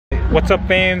What's up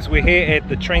fams, we're here at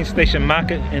the train station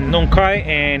market in Nong Khai,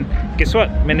 and guess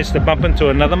what? Managed to bump into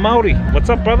another Maori. What's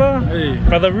up brother? Hey.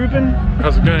 Brother Ruben?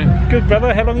 How's it going? Good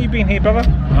brother, how long you been here brother?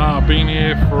 I've been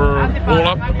here for all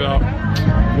up about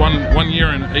one year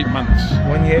and 8 months.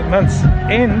 1 year, 8 months.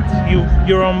 And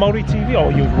you're on Maori TV,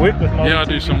 or you work with Maori TV? Yeah, I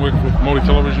do some work with Maori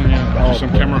television, yeah. Do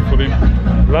some camera for them.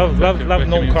 Love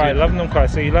Nong Khai, love Nong Khai.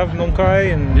 So you love Nong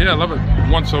Khai? And yeah, I love it.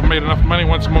 Once I've made enough money,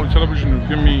 once Maori television will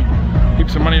give me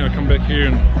heaps of money, I come back here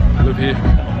and live here.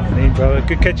 Me brother,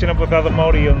 good catching up with other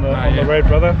Maori on the the road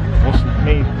brother. Awesome.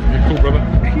 Me. Yeah, cool brother.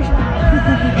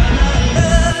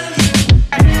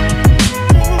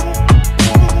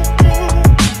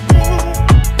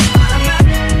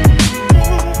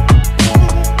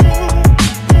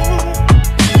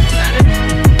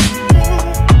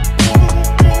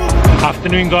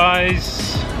 Afternoon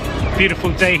guys,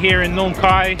 beautiful day here in Nong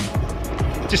Khai.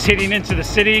 Just heading into the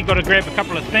city, got to grab a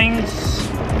couple of things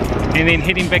and then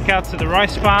heading back out to the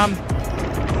rice farm.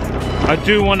 I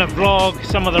do want to vlog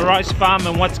some of the rice farm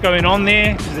and what's going on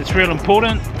there because it's real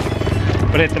important,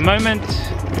 but at the moment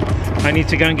I need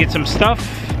to go and get some stuff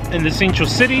in the central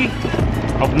city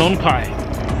of Nong Khai.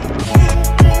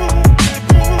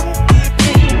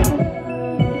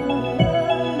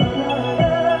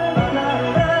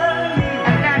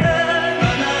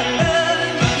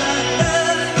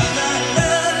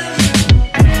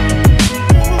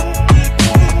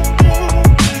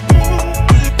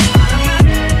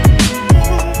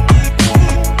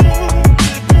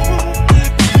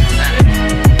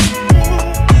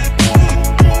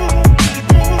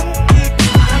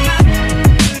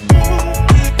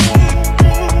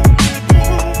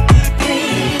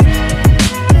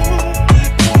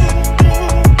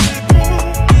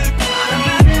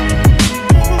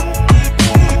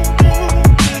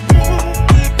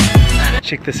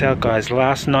 Check this out guys,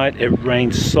 last night it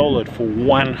rained solid for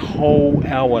 1 whole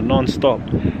hour non-stop.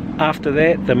 After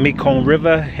that the Mekong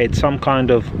river had some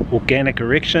kind of organic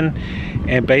erection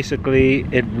and basically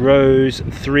it rose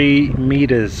 3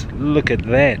 meters. Look at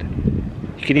that.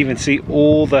 You can even see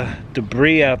all the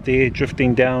debris out there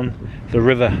drifting down the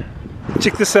river.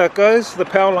 Check this out guys, the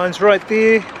power line's right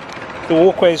there, the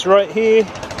walkway's right here,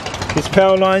 there's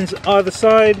power lines either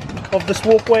side of this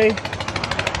walkway.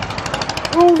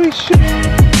 Holy shit!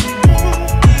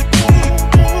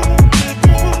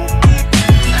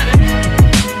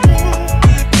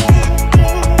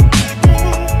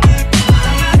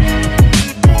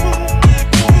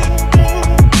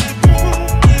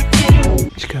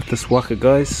 Check out this waka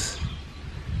guys.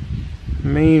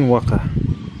 Mean waka.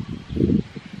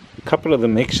 A couple of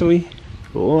them actually.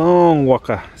 Long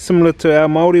waka. Similar to our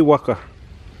Maori waka.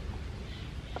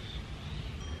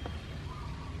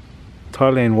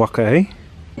 Thailand waka, eh?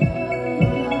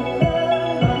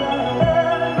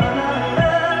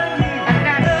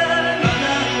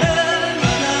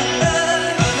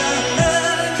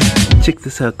 Check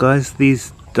this out guys,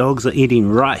 these dogs are eating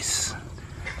rice.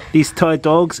 These Thai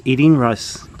dogs eating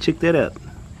rice. Check that out.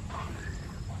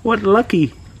 What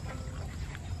lucky.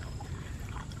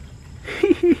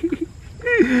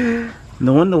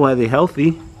 No wonder why they're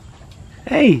healthy.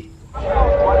 Hey!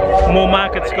 More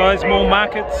markets guys, more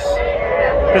markets.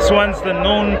 This one's the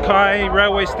Nong Khai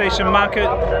railway station market.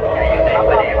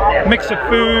 Mix of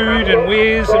food and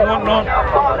wares and whatnot.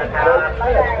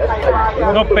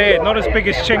 Not bad, not as big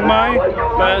as Chiang Mai,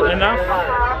 but enough,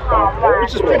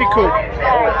 which is pretty cool.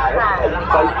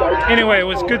 Anyway, it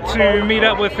was good to meet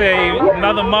up with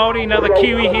another Maori, another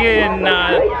Kiwi here in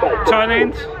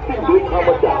Thailand.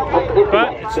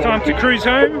 But it's time to cruise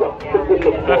home.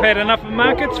 I've had enough of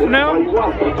markets for now.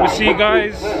 We'll see you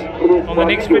guys on the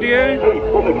next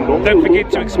video. Don't forget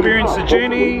to experience the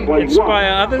journey,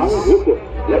 inspire others,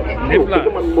 live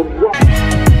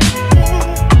life.